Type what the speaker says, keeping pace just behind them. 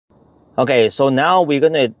Okay, so now we're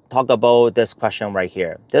going to talk about this question right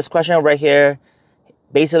here. This question right here,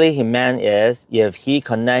 basically he meant is if he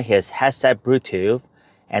connect his headset Bluetooth,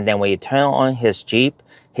 and then when you turn on his Jeep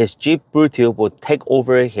Bluetooth will take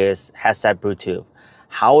over his headset Bluetooth.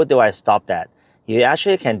 How do I stop that? You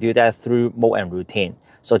actually can do that through mode and routine.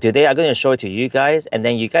 So today I'm going to show it to you guys, and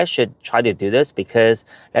then you guys should try to do this because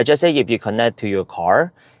let's just say if you connect to your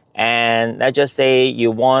car, and let's just say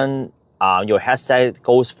you want your headset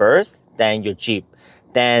goes first, then your Jeep,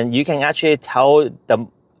 then you can actually tell the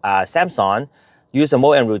Samsung, use the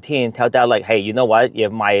mode and routine, tell that like, hey, you know what,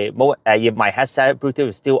 if my headset Bluetooth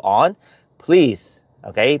is still on, please,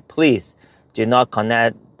 okay, please do not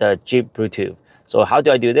connect the Jeep Bluetooth. So how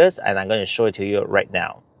do I do this? And I'm going to show it to you right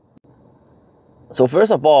now. So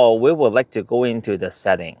first of all, we would like to go into the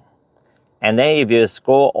setting. And then if you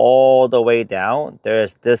scroll all the way down,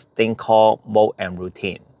 there's this thing called mode and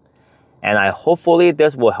routine. And hopefully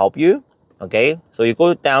this will help you, okay? So you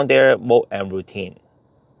go down there, mode and routine.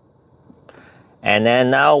 And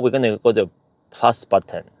then now we're going to go to plus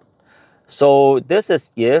button. So this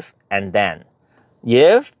is if and then.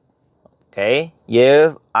 If, okay,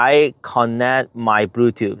 if I connect my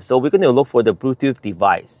Bluetooth. So we're going to look for the Bluetooth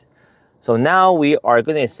device. So now we are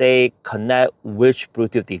going to say connect which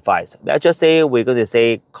Bluetooth device. Let's just say we're going to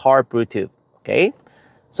say car Bluetooth, okay?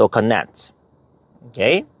 So connect,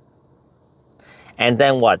 okay? And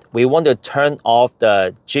then what? We want to turn off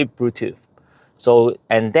the Jeep Bluetooth. So,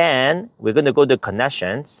 and then we're going to go to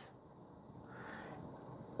connections.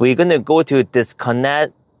 We're going to go to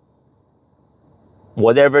disconnect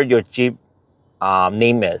whatever your Jeep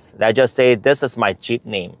name is. Let's just say this is my Jeep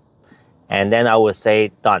name. And then I will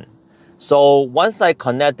say done. So once I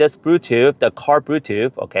connect this Bluetooth, the car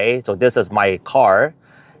Bluetooth, okay, so this is my car,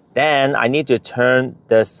 then I need to turn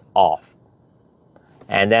this off.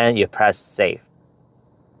 And then you press save.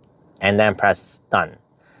 And then press done.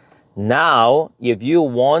 Now, if you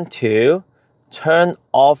want to turn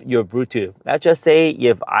off your Bluetooth, let's just say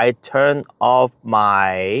if I turn off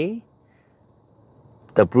the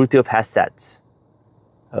Bluetooth headset,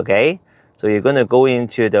 okay? So you're going to go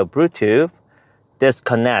into the Bluetooth,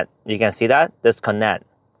 disconnect. You can see that, disconnect.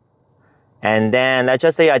 And then let's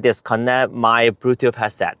just say I disconnect my Bluetooth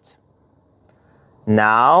headset.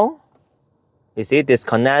 Now, you see,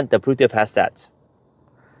 disconnect the Bluetooth headset.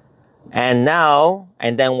 And now,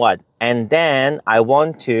 and then what? And then I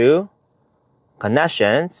want to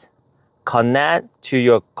connections, connect to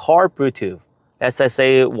your car Bluetooth. Let's just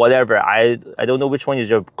say whatever. I don't know which one is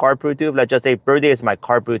your car Bluetooth. Let's just say birthday is my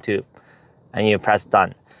car Bluetooth. And you press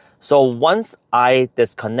done. So once I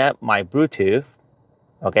disconnect my Bluetooth,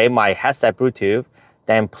 okay, my headset Bluetooth,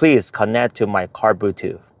 then please connect to my car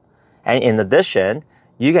Bluetooth. And in addition,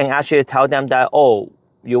 you can actually tell them that, oh,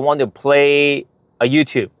 you want to play a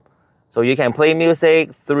YouTube. So you can play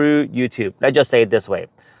music through YouTube. Let's just say it this way.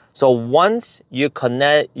 So once you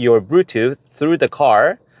connect your Bluetooth through the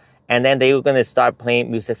car, and then they're going to start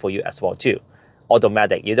playing music for you as well too.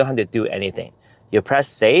 Automatic. You don't have to do anything. You press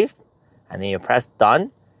save, and then you press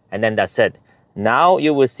done, and then that's it. Now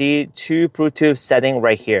you will see two Bluetooth settings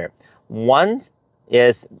right here. One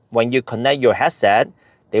is when you connect your headset,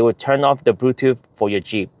 they will turn off the Bluetooth for your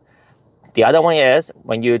Jeep. The other one is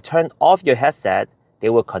when you turn off your headset, they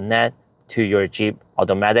will connect to your Jeep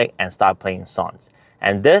automatic and start playing songs.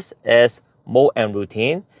 And this is mode and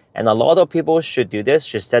routine. And a lot of people should do this,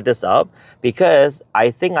 should set this up, because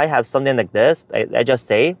I think I have something like this. I just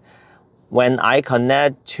say, when I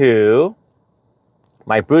connect to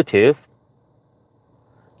my Bluetooth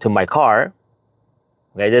to my car,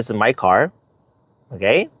 okay, this is my car,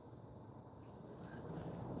 okay?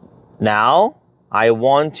 Now, I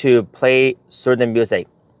want to play certain music,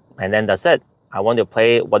 and then that's it. I want to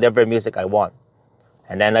play whatever music I want.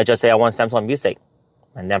 And then let's just say I want Samsung Music.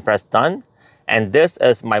 And then press done. And this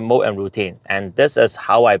is my mode and routine. And this is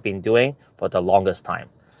how I've been doing for the longest time.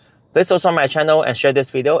 Please subscribe my channel and share this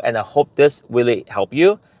video. And I hope this really helped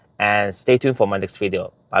you. And stay tuned for my next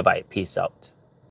video. Bye-bye. Peace out.